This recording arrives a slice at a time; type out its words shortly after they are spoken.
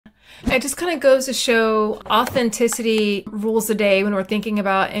It just kind of goes to show authenticity rules the day when we're thinking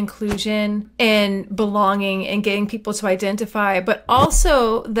about inclusion and belonging and getting people to identify, but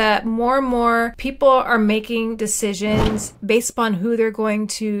also that more and more people are making decisions based upon who they're going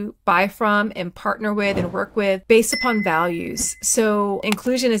to buy from and partner with and work with based upon values. So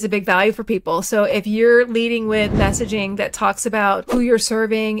inclusion is a big value for people. So if you're leading with messaging that talks about who you're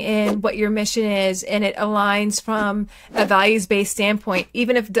serving and what your mission is, and it aligns from a values-based standpoint,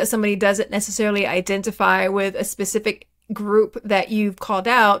 even if somebody doesn't necessarily identify with a specific group that you've called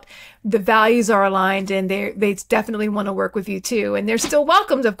out, the values are aligned and they definitely want to work with you too. And they're still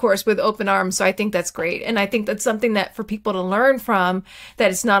welcomed, of course, with open arms. So I think that's great. And I think that's something that for people to learn from,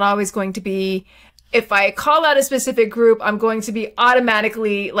 that it's not always going to be, if I call out a specific group, I'm going to be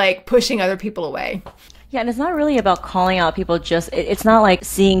automatically like pushing other people away. Yeah, and it's not really about calling out people it's not like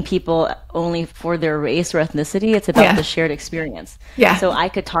seeing people only for their race or ethnicity. It's about the shared experience. Yeah. So I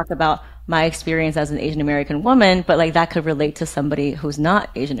could talk about my experience as an Asian American woman, but like that could relate to somebody who's not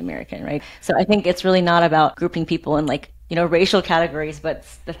Asian American, right? So I think it's really not about grouping people in like, racial categories, but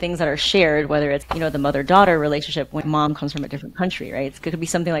the things that are shared, whether it's, the mother-daughter relationship when mom comes from a different country, right? It could be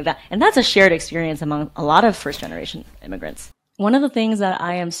something like that. And that's a shared experience among a lot of first-generation immigrants. One of the things that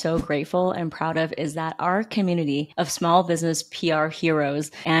I am so grateful and proud of is that our community of small business PR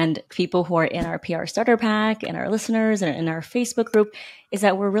heroes and people who are in our PR starter pack and our listeners and in our Facebook group is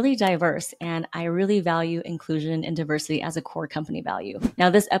that we're really diverse, and I really value inclusion and diversity as a core company value. Now,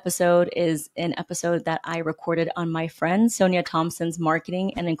 this episode is an episode that I recorded on my friend Sonia Thompson's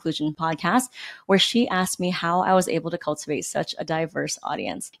marketing and inclusion podcast, where she asked me how I was able to cultivate such a diverse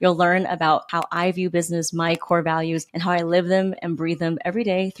audience. You'll learn about how I view business, my core values, and how I live them and breathe them every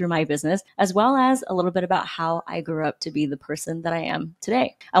day through my business, as well as a little bit about how I grew up to be the person that I am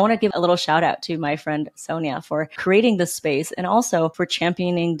today. I want to give a little shout out to my friend Sonia for creating this space and also for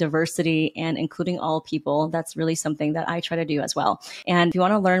championing diversity and including all people. That's really something that I try to do as well. And if you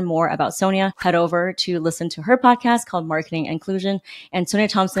want to learn more about Sonia, head over to listen to her podcast called Marketing Inclusion. And Sonia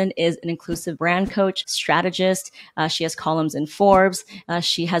Thompson is an inclusive brand coach, strategist. She has columns in Forbes.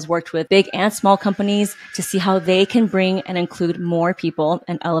 She has worked with big and small companies to see how they can bring and include more people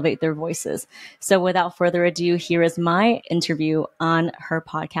and elevate their voices. So without further ado, here is my interview on her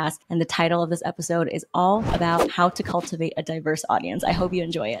podcast. And the title of this episode is all about how to cultivate a diverse audience. I hope you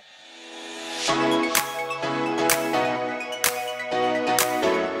enjoy it.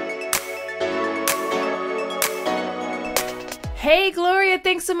 Hey, Gloria,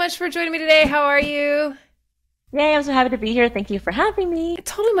 thanks so much for joining me today. How are you? Yay, I'm so happy to be here. Thank you for having me.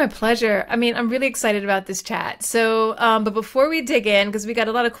 Totally my pleasure. I mean, I'm really excited about this chat. So, but before we dig in, because we got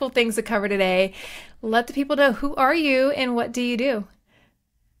a lot of cool things to cover today, let the people know, who are you and what do you do?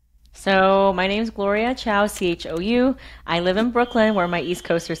 So my name is Gloria Chow, Chou. I live in Brooklyn, where my East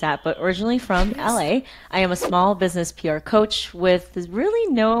Coasters at, but originally from LA. I am a small business PR coach with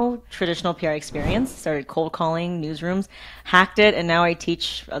really no traditional PR experience. Started cold calling newsrooms, hacked it, and now I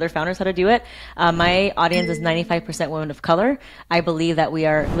teach other founders how to do it. My audience is 95% women of color. I believe that we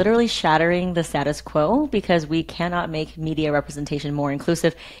are literally shattering the status quo because we cannot make media representation more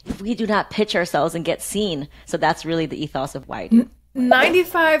inclusive if we do not pitch ourselves and get seen. So that's really the ethos of why I do.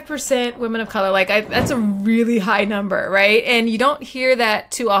 95% women of color, that's a really high number, right? And you don't hear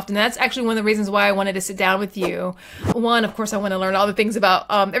that too often. That's actually one of the reasons why I wanted to sit down with you. One, of course, I want to learn all the things about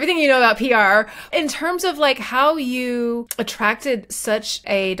everything you know about PR in terms of like how you attracted such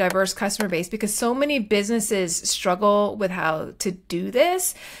a diverse customer base, because so many businesses struggle with how to do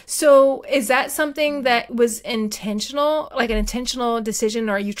this. So is that something that was intentional, like an intentional decision,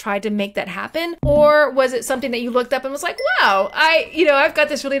 or you tried to make that happen? Or was it something that you looked up and was like, wow, I've got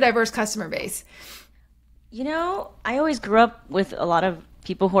this really diverse customer base? I always grew up with a lot of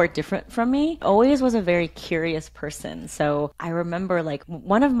people who are different from me. Always was a very curious person. So I remember like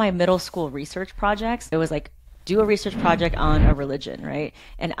one of my middle school research projects, it was like, do a research project on a religion, right?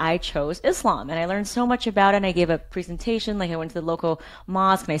 And I chose Islam, and I learned so much about it. And I gave a presentation, like I went to the local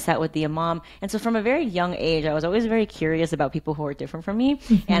mosque and I sat with the imam. And so from a very young age, I was always very curious about people who were different from me.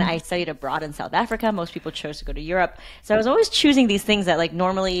 Mm-hmm. And I studied abroad in South Africa. Most people chose to go to Europe. So I was always choosing these things that like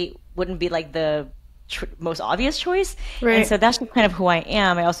normally wouldn't be like the most obvious choice. Right. And so that's just kind of who I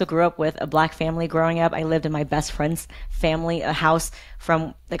am. I also grew up with a Black family growing up. I lived in my best friend's family, a house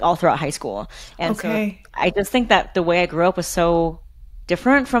from like all throughout high school. And so I just think that the way I grew up was so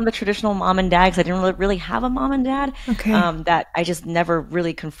different from the traditional mom and dad, because I didn't really have a mom and dad, that I just never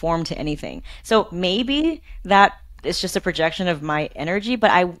really conformed to anything. So maybe that it's just a projection of my energy,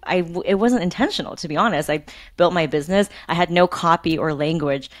 but it wasn't intentional, to be honest. I built my business. I had no copy or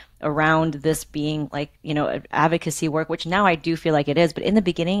language around this being like, advocacy work, which now I do feel like it is. But in the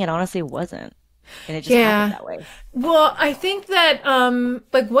beginning, it honestly wasn't. And it just happened Yeah. that way. Well, I think that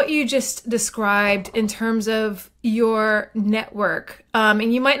like what you just described in terms of your network,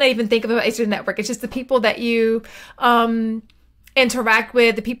 and you might not even think of it as your network. It's just the people that you interact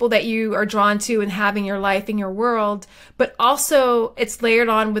with, the people that you are drawn to and have in your life, in your world, but also it's layered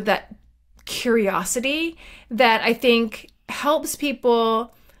on with that curiosity that I think helps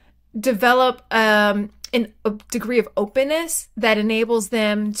people develop a degree of openness that enables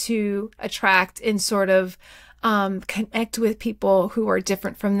them to attract and sort of connect with people who are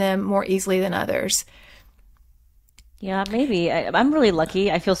different from them more easily than others. Yeah, maybe. I'm really lucky.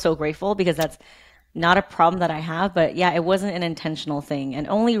 I feel so grateful because that's not a problem that I have, but yeah, it wasn't an intentional thing. And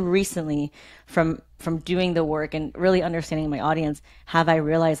only recently from doing the work and really understanding my audience have I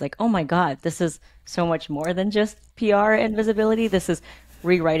realized like, oh my God, this is so much more than just PR and visibility. This is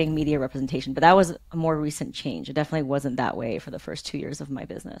rewriting media representation. But that was a more recent change. It definitely wasn't that way for the first 2 years of my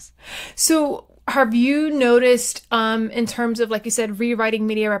business. So have you noticed in terms of, like you said, rewriting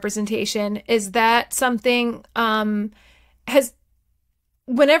media representation, is that something has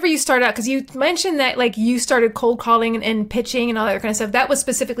whenever you start out, because you mentioned that like you started cold calling and pitching and all that kind of stuff, that was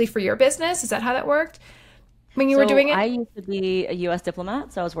specifically for your business. Is that how that worked when you were So doing it? I used to be a US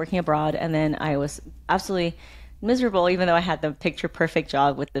diplomat, so I was working abroad, and then I was absolutely miserable, even though I had the picture perfect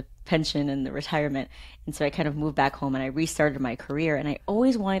job with the pension and the retirement. And so I kind of moved back home and I restarted my career. And I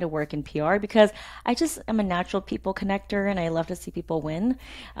always wanted to work in PR because I just am a natural people connector and I love to see people win.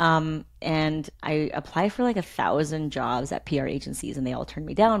 And I applied for like 1,000 jobs at PR agencies and they all turned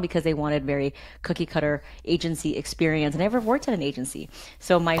me down because they wanted very cookie cutter agency experience. And I never worked at an agency.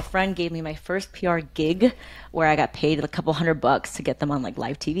 So my friend gave me my first PR gig where I got paid a couple $100 to get them on like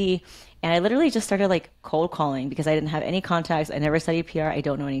live TV. And I literally just started like cold calling because I didn't have any contacts. I never studied PR. I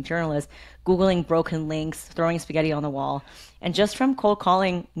don't know any journalists. Googling broken links, throwing spaghetti on the wall. And just from cold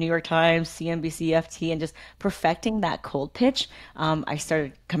calling New York Times, CNBC, FT, and just perfecting that cold pitch, I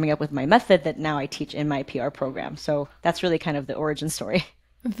started coming up with my method that now I teach in my PR program. So that's really kind of the origin story.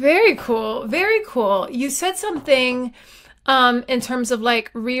 Very cool. Very cool. You said something in terms of like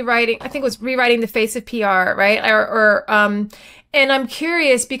rewriting, I think it was rewriting the face of PR, right? And I'm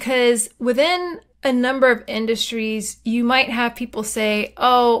curious because within a number of industries, you might have people say,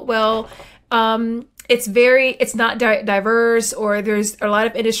 oh, well, it's not diverse, or there's a lot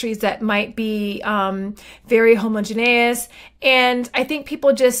of industries that might be very homogeneous. And I think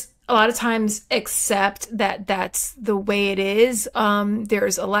people just a lot of times accept that that's the way it is.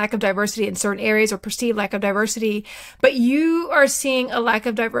 There's a lack of diversity in certain areas or perceived lack of diversity, but you are seeing a lack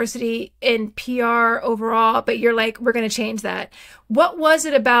of diversity in PR overall, but you're like, we're going to change that. What was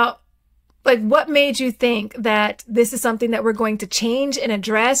it about? Like, what made you think that this is something that we're going to change and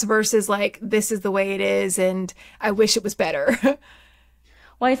address versus like, this is the way it is and I wish it was better?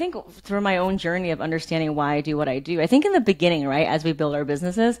 Well, I think through my own journey of understanding why I do what I do, I think in the beginning, right, as we build our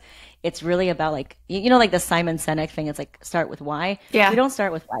businesses, it's really about like, like the Simon Sinek thing. It's like start with why. Yeah. We don't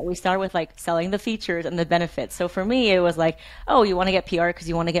start with why. We start with like selling the features and the benefits. So for me, it was like, oh, you want to get PR because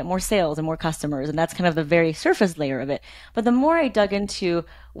you want to get more sales and more customers. And that's kind of the very surface layer of it. But the more I dug into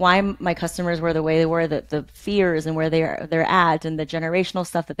why my customers were the way they were, the fears and where they're at and the generational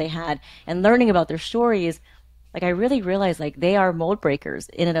stuff that they had and learning about their stories, like I really realized like they are mold breakers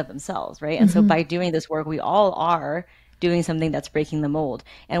in and of themselves, right? And so by doing this work, we all are doing something that's breaking the mold.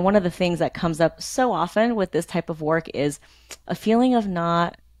 And one of the things that comes up so often with this type of work is a feeling of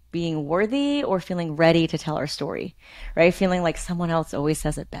not being worthy or feeling ready to tell our story, right? Feeling like someone else always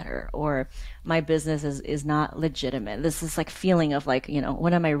says it better or my business is not legitimate. This is like feeling of like,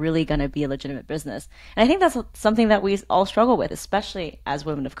 when am I really going to be a legitimate business? And I think that's something that we all struggle with, especially as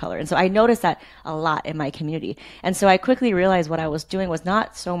women of color. And so I noticed that a lot in my community. And so I quickly realized what I was doing was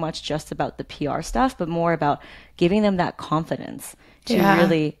not so much just about the PR stuff, but more about giving them that confidence to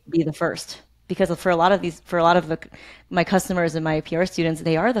really be the first. Because for a lot of my customers and my PR students,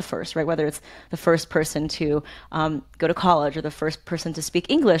 they are the first, right? Whether it's the first person to go to college or the first person to speak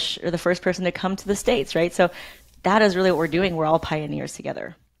English or the first person to come to the States, right? So that is really what we're doing. We're all pioneers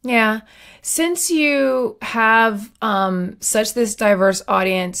together. Yeah. Since you have such this diverse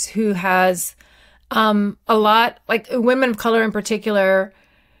audience who has a lot, like women of color in particular,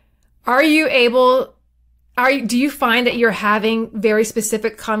 do you find that you're having very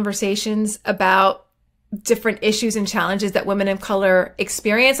specific conversations about different issues and challenges that women of color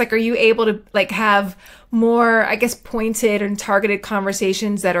experience? Like, are you able to like have more, I guess, pointed and targeted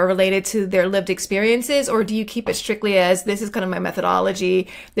conversations that are related to their lived experiences? Or do you keep it strictly as this is kind of my methodology,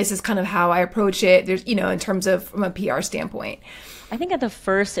 this is kind of how I approach it, there's, you know, in terms of from a PR standpoint? I think at the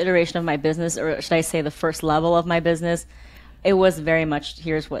first iteration of my business, or should I say the first level of my business, it was very much,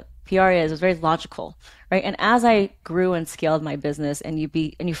 here's what PR is. It was very logical, right? And as I grew and scaled my business, and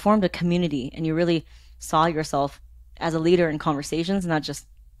you formed a community, and you really saw yourself as a leader in conversations, not just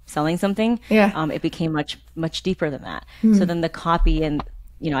selling something, it became much deeper than that. So then the copy, and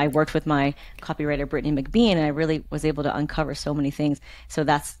I worked with my copywriter Brittany McBean, and I really was able to uncover so many things. So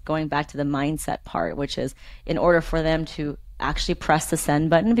that's going back to the mindset part, which is in order for them to actually press the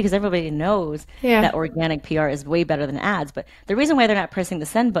send button, because everybody knows that organic PR is way better than ads. But the reason why they're not pressing the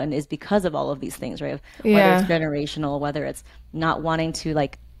send button is because of all of these things, right? Whether it's generational, whether it's not wanting to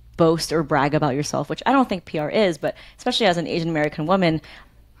like boast or brag about yourself, which I don't think PR is, but especially as an Asian American woman,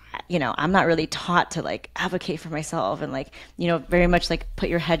 I'm not really taught to like advocate for myself and like, very much like put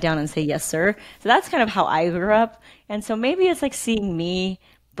your head down and say, yes, sir. So that's kind of how I grew up. And so maybe it's like seeing me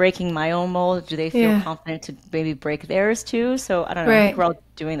breaking my own mold. Do they feel confident to maybe break theirs too? So I don't know. I think we're all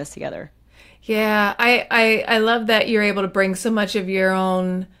doing this together. Yeah, I love that you're able to bring so much of your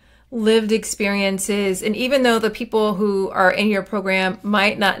own lived experiences. And even though the people who are in your program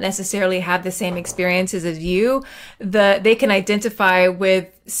might not necessarily have the same experiences as you, they can identify with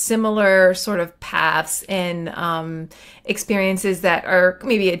similar sort of paths and experiences that are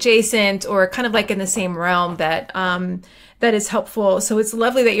maybe adjacent or kind of like in the same realm that is helpful. So it's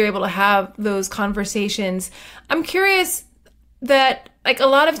lovely that you're able to have those conversations. I'm curious that like a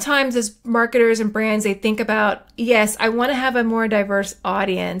lot of times as marketers and brands, they think about, yes, I want to have a more diverse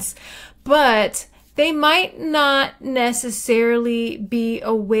audience, but they might not necessarily be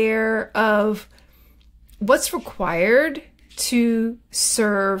aware of what's required to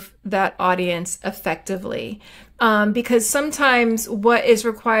serve that audience effectively. Because sometimes what is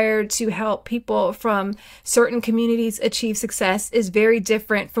required to help people from certain communities achieve success is very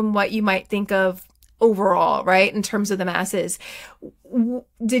different from what you might think of overall, right? In terms of the masses.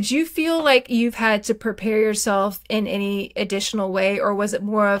 Did you feel like you've had to prepare yourself in any additional way, or was it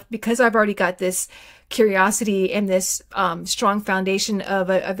more of, because I've already got this curiosity and this strong foundation of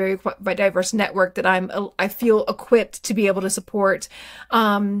a very diverse network that I feel equipped to be able to support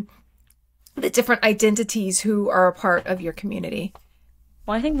the different identities who are a part of your community?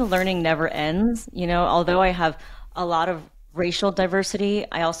 Well, I think the learning never ends. Although I have a lot of racial diversity,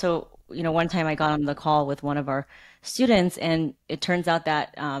 I also, one time I got on the call with one of our students, and it turns out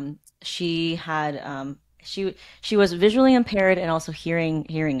that she had she was visually impaired and also hearing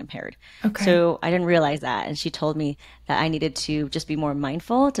impaired. Okay. So I didn't realize that, and she told me that I needed to just be more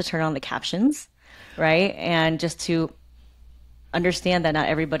mindful to turn on the captions, right, and just to understand that not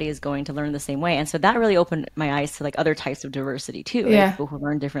everybody is going to learn the same way. And so that really opened my eyes to like other types of diversity too, right? People who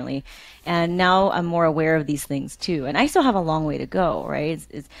learn differently. And now I'm more aware of these things too. And I still have a long way to go, right?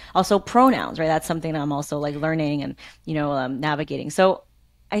 It's also pronouns, right? That's something that I'm also like learning and, navigating. So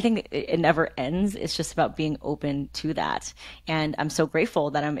I think it never ends. It's just about being open to that. And I'm so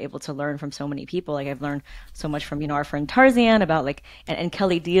grateful that I'm able to learn from so many people. Like I've learned so much from, our friend Tarzan about like, and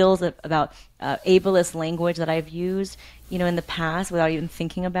Kelly Deals about ableist language that I've used, in the past without even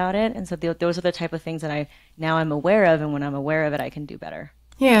thinking about it. And so those are the type of things that I'm aware of. And when I'm aware of it, I can do better.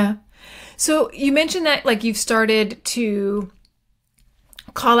 Yeah. So you mentioned that like you've started to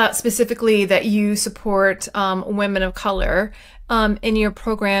call out specifically that you support women of color in your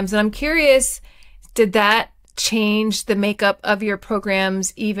programs. And I'm curious, did that change the makeup of your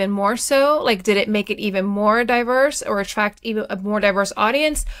programs even more so? Like, did it make it even more diverse or attract even a more diverse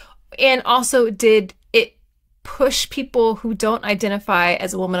audience? And also, did it push people who don't identify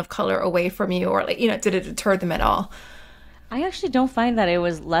as a woman of color away from you, or like, did it deter them at all? I actually don't find that it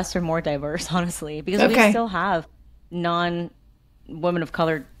was less or more diverse, honestly, because we still have non-women of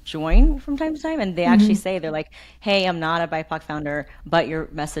color join from time to time, and they actually say, they're like, hey, I'm not a BIPOC founder, but your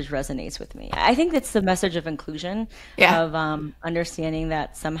message resonates with me. I think it's the message of inclusion, of understanding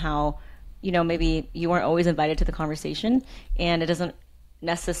that somehow, maybe you weren't always invited to the conversation, and it doesn't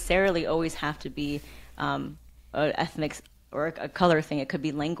necessarily always have to be an ethnic or a color thing. It could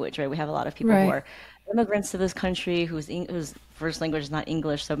be language, right? We have a lot of people who are immigrants to this country whose first language is not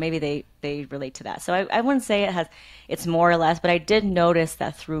English, so maybe they relate to that. So I wouldn't say it's more or less, but I did notice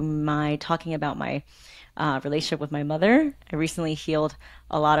that through my talking about my relationship with my mother, I recently healed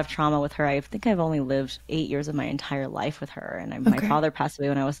a lot of trauma with her. I think I've only lived 8 years of my entire life with her, and my father passed away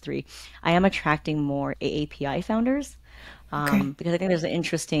when I was 3. I am attracting more AAPI founders Okay. Because I think there's an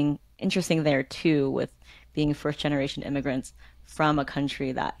interesting there too with being first generation immigrants from a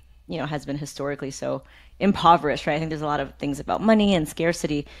country that, has been historically so impoverished, right? I think there's a lot of things about money and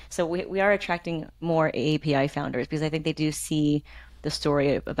scarcity. So we are attracting more API founders because I think they do see the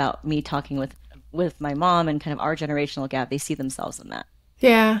story about me talking with my mom and kind of our generational gap. They see themselves in that.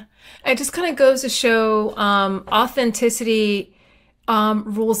 Yeah. It just kind of goes to show authenticity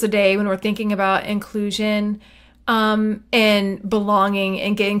rules the day when we're thinking about inclusion and belonging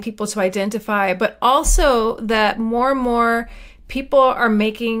and getting people to identify, but also that more and more people are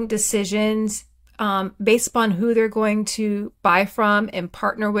making decisions based upon who they're going to buy from and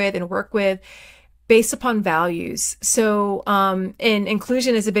partner with and work with based upon values. So, and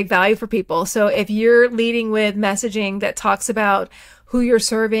inclusion is a big value for people. So if you're leading with messaging that talks about who you're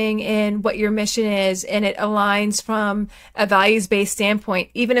serving and what your mission is, and it aligns from a values-based standpoint,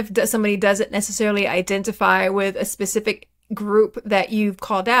 even if somebody doesn't necessarily identify with a specific group that you've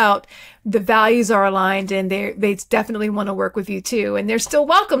called out, the values are aligned and they definitely want to work with you too. And they're still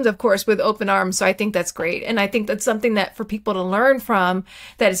welcomed, of course, with open arms. So I think that's great. And I think that's something that for people to learn from,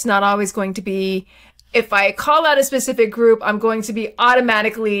 that it's not always going to be, if I call out a specific group, I'm going to be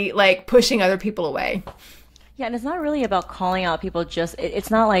automatically like pushing other people away. Yeah, and it's not really about calling out people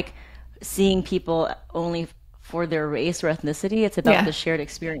it's not like seeing people only for their race or ethnicity. It's about the shared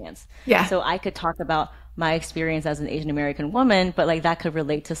experience. Yeah. So I could talk about my experience as an Asian American woman, but like that could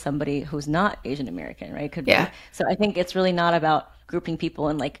relate to somebody who's not Asian American, right? Could be. So I think it's really not about grouping people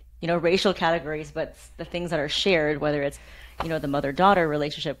in like, racial categories, but the things that are shared, whether it's, the mother-daughter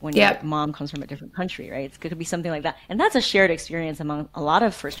relationship when your mom comes from a different country, right? It could be something like that. And that's a shared experience among a lot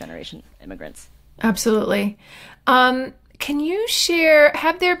of first-generation immigrants. Absolutely. Can you share,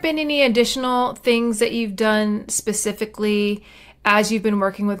 have there been any additional things that you've done specifically as you've been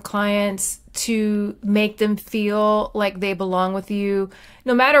working with clients to make them feel like they belong with you,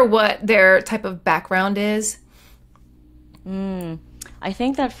 no matter what their type of background is? I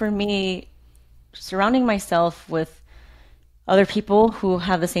think that for me, surrounding myself with other people who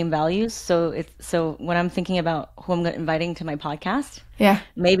have the same values. So when I'm thinking about who I'm inviting to my podcast,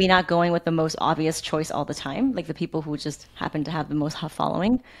 maybe not going with the most obvious choice all the time, like the people who just happen to have the most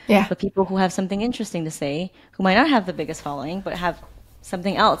following, but people who have something interesting to say, who might not have the biggest following, but have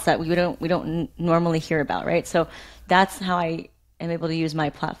something else that we don't normally hear about, right? So that's how I am able to use my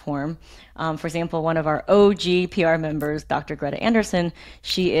platform. For example, one of our OG PR members, Dr. Greta Anderson,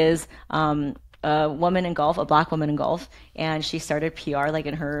 she is a woman in golf, a Black woman in golf, and she started PR like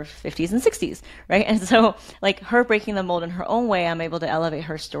in her 50s and 60s, right? And so like her breaking the mold in her own way, I'm able to elevate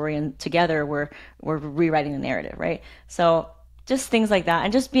her story, and together we're rewriting the narrative, right? So just things like that,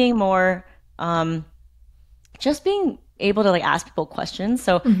 and just being more, just being able to like ask people questions.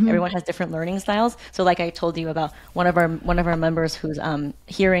 So everyone has different learning styles. So like I told you about one of our members who's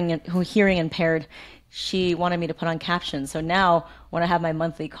hearing impaired. She wanted me to put on captions. So now when I have my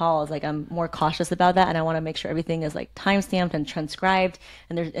monthly calls, like I'm more cautious about that, and I want to make sure everything is like timestamped and transcribed,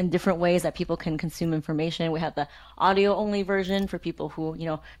 and there's in different ways that people can consume information. We have the audio only version for people who,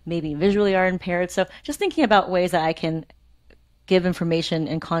 maybe visually are impaired. So just thinking about ways that I can give information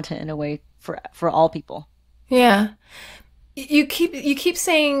and content in a way for all people. Yeah. You keep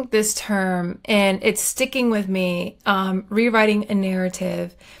saying this term, and it's sticking with me, rewriting a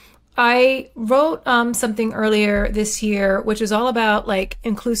narrative. I wrote something earlier this year, which was all about like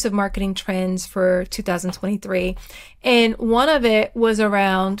inclusive marketing trends for 2023. And one of it was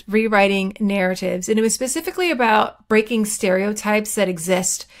around rewriting narratives. And it was specifically about breaking stereotypes that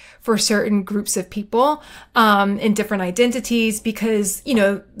exist for certain groups of people in different identities, because,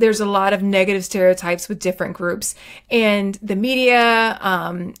 there's a lot of negative stereotypes with different groups, and the media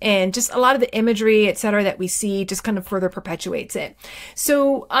and just a lot of the imagery, et cetera, that we see just kind of further perpetuates it.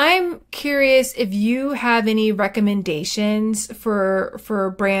 So I'm curious if you have any recommendations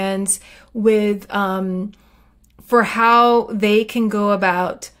for brands with for how they can go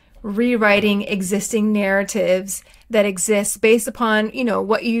about rewriting existing narratives that exist based upon,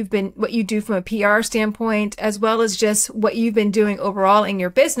 what you do from a PR standpoint, as well as just what you've been doing overall in your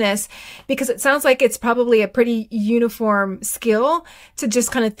business, because it sounds like it's probably a pretty uniform skill to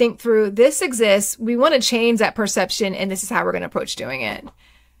just kind of think through, this exists, we want to change that perception, and this is how we're going to approach doing it.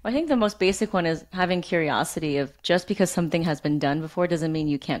 I think the most basic one is having curiosity of, just because something has been done before doesn't mean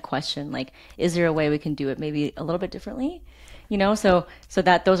you can't question, like, is there a way we can do it maybe a little bit differently? so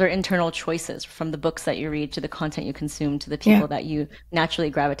that those are internal choices from the books that you read to the content you consume to the people that you naturally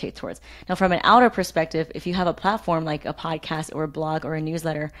gravitate towards. Now, from an outer perspective, if you have a platform like a podcast or a blog or a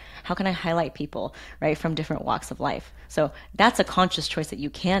newsletter, how can I highlight people, right, from different walks of life? So that's a conscious choice that you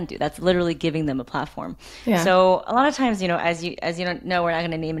can do. That's literally giving them a platform. Yeah. So a lot of times, as you don't know, we're not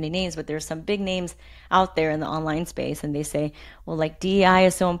going to name any names, but there's some big names out there in the online space, and they say, well, like DEI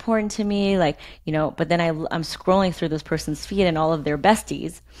is so important to me, like, but then I'm scrolling through this person's feed and all of their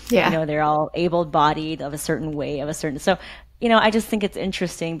besties, they're all able-bodied of a certain way, so I just think it's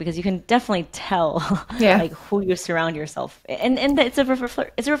interesting because you can definitely tell like who you surround yourself, and it's a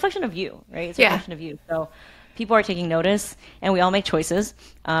reflection of you, right? It's a reflection of you. So people are taking notice, and we all make choices.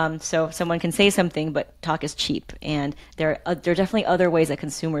 So someone can say something, but talk is cheap, and there are definitely other ways that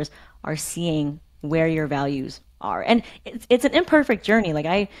consumers are seeing where your values are, and it's an imperfect journey. Like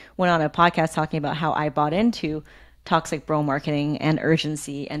I went on a podcast talking about how I bought into toxic bro marketing and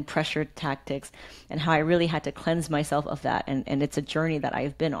urgency and pressure tactics, and how I really had to cleanse myself of that. And it's a journey that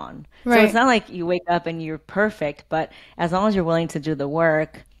I've been on. Right. So it's not like you wake up and you're perfect, but as long as you're willing to do the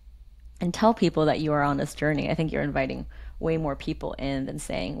work and tell people that you are on this journey, I think you're inviting way more people in than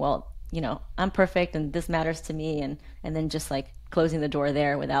saying, well, I'm perfect and this matters to me. And then just like closing the door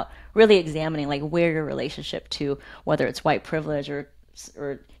there without really examining like where your relationship to, whether it's white privilege or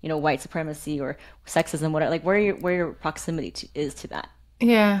white supremacy or sexism, whatever, like where your proximity is to that.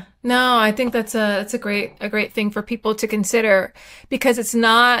 Yeah, no, I think that's a great thing for people to consider, because it's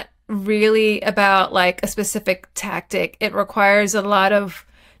not really about like a specific tactic. It requires a lot of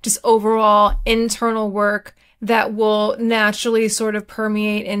just overall internal work that will naturally sort of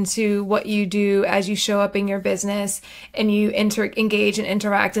permeate into what you do as you show up in your business and you engage and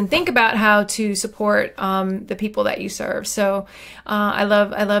interact and think about how to support the people that you serve. So I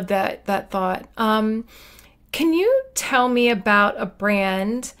love that thought. Can you tell me about a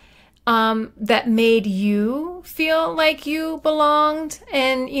brand that made you feel like you belonged,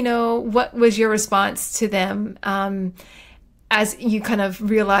 and what was your response to them as you kind of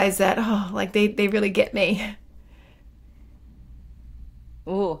realize that, like they really get me?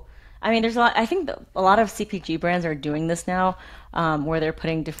 Ooh, I mean, there's a lot. I think a lot of CPG brands are doing this now, where they're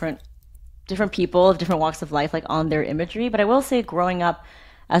putting different people of different walks of life like on their imagery. But I will say, growing up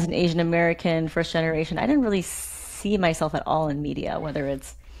as an Asian American, first generation, I didn't really see myself at all in media, whether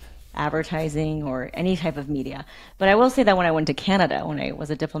it's advertising or any type of media. But I will say that when I went to Canada, when I was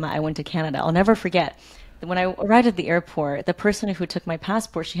a diplomat, I went to Canada. I'll never forget that when I arrived at the airport, the person who took my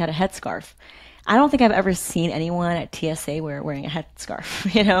passport, she had a headscarf. I don't think I've ever seen anyone at TSA wearing a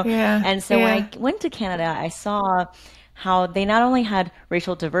headscarf, Yeah. And so when I went to Canada, I saw how they not only had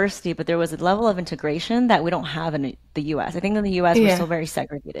racial diversity, but there was a level of integration that we don't have in the US. I think in the US, we're still very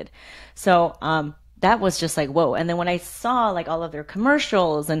segregated. So that was just like, whoa. And then when I saw like all of their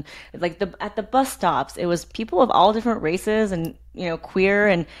commercials and like at the bus stops, it was people of all different races and, queer.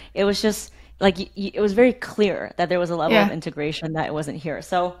 And it was just like, it was very clear that there was a level of integration that wasn't here.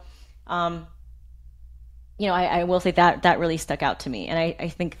 So, I will say that really stuck out to me. And I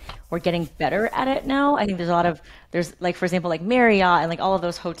think we're getting better at it now. I think there's like, for example, like Marriott and like all of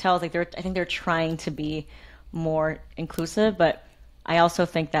those hotels, like I think they're trying to be more inclusive, but I also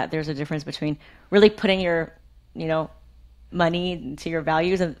think that there's a difference between really putting your, money into your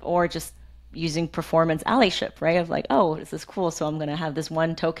values or just using performance allyship, right? Of like, oh, this is cool, so I'm going to have this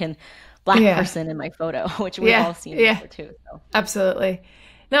one token Black person in my photo, which we've all seen before too. So. Absolutely.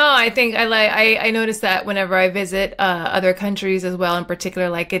 No, I think I noticed that whenever I visit other countries as well, in particular,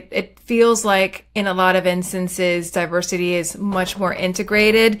 like it feels like in a lot of instances, diversity is much more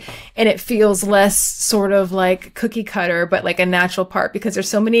integrated, and it feels less sort of like cookie cutter, but like a natural part, because there's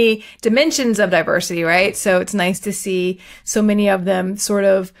so many dimensions of diversity, right? So it's nice to see so many of them sort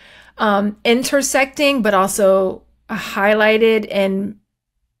of intersecting, but also highlighted and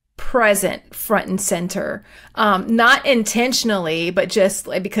present front and center, not intentionally, but just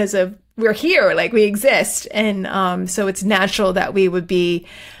like because of we're here, like we exist. And so it's natural that we would be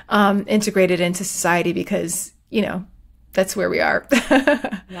integrated into society because, that's where we are.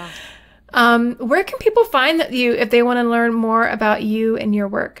 Where can people find you if they want to learn more about you and your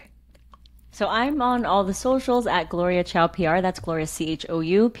work? So I'm on all the socials at Gloria Chow PR. That's Gloria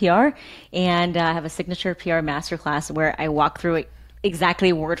CHOU PR. And I have a signature PR masterclass where I walk through it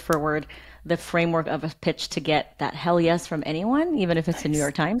exactly word for word the framework of a pitch to get that hell yes from anyone, even if it's the New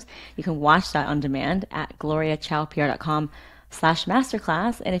York Times. You can watch that on demand at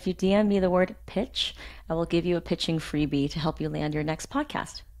gloriachowpr.com/masterclass. And if you DM me the word pitch, I will give you a pitching freebie to help you land your next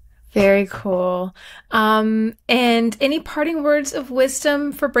podcast. Very cool. And any parting words of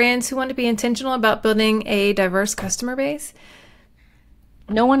wisdom for brands who want to be intentional about building a diverse customer base?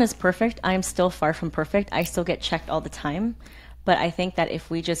 no one is perfect. I am still far from perfect. I still get checked all the time. But I think that if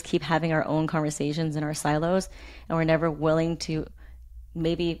we just keep having our own conversations in our silos and we're never willing to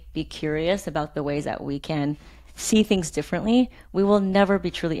maybe be curious about the ways that we can see things differently, we will never be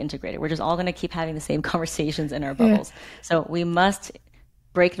truly integrated. We're just all going to keep having the same conversations in our bubbles. So we must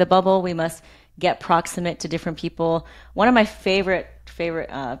break the bubble. We must get proximate to different people. One of my favorite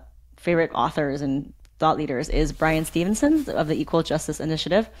authors and thought leaders is Brian Stevenson of the Equal Justice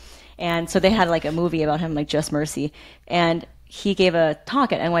Initiative. And so they had like a movie about him, like Just Mercy. And he gave a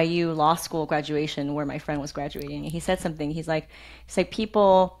talk at NYU law school graduation where my friend was graduating. And he said something. He's like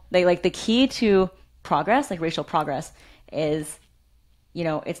people, they like the key to progress, like racial progress, is,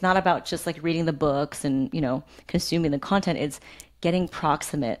 it's not about just like reading the books and, consuming the content. It's getting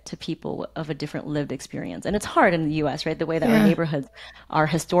proximate to people of a different lived experience. And it's hard in the US, right? The way that our neighborhoods are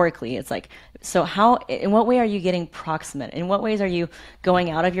historically. It's like, so in what way are you getting proximate? In what ways are you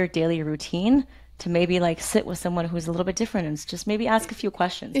going out of your daily routine to maybe like sit with someone who's a little bit different and just maybe ask a few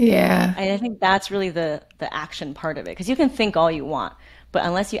questions? Yeah. And I think that's really the action part of it. Because you can think all you want, but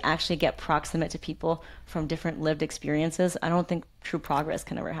unless you actually get proximate to people from different lived experiences, I don't think true progress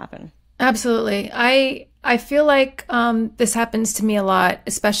can ever happen. Absolutely. I feel like this happens to me a lot,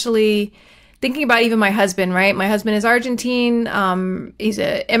 especially thinking about even my husband, right? My husband is Argentine. He's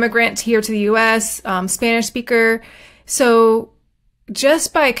an immigrant here to the US, Spanish speaker. So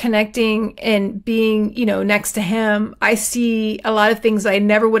just by connecting and being, next to him, I see a lot of things I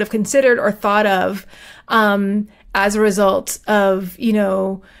never would have considered or thought of as a result of,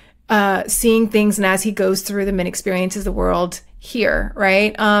 seeing things and as he goes through them and experiences the world here,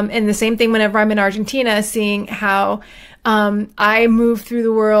 right? And the same thing whenever I'm in Argentina, seeing how I move through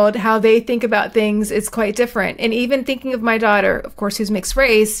the world, how they think about things is quite different. And even thinking of my daughter, of course, who's mixed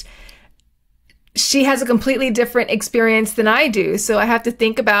race, she has a completely different experience than I do. So I have to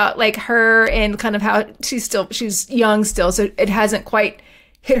think about like her and kind of how she's young still. So it hasn't quite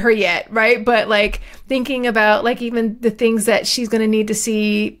hit her yet, right? But like thinking about like even the things that she's going to need to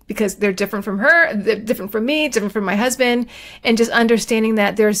see because they're different from her, they're different from me, different from my husband, and just understanding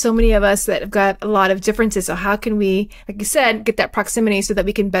that there are so many of us that have got a lot of differences. So how can we, like you said, get that proximity so that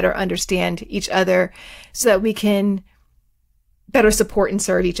we can better understand each other, so that we can better support and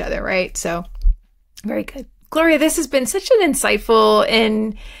serve each other, right? So very good. Gloria, this has been such an insightful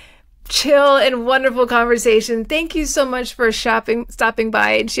and chill and wonderful conversation. Thank you so much for stopping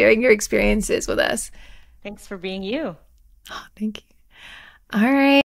by and sharing your experiences with us. Thanks for being you. Oh, thank you. All right.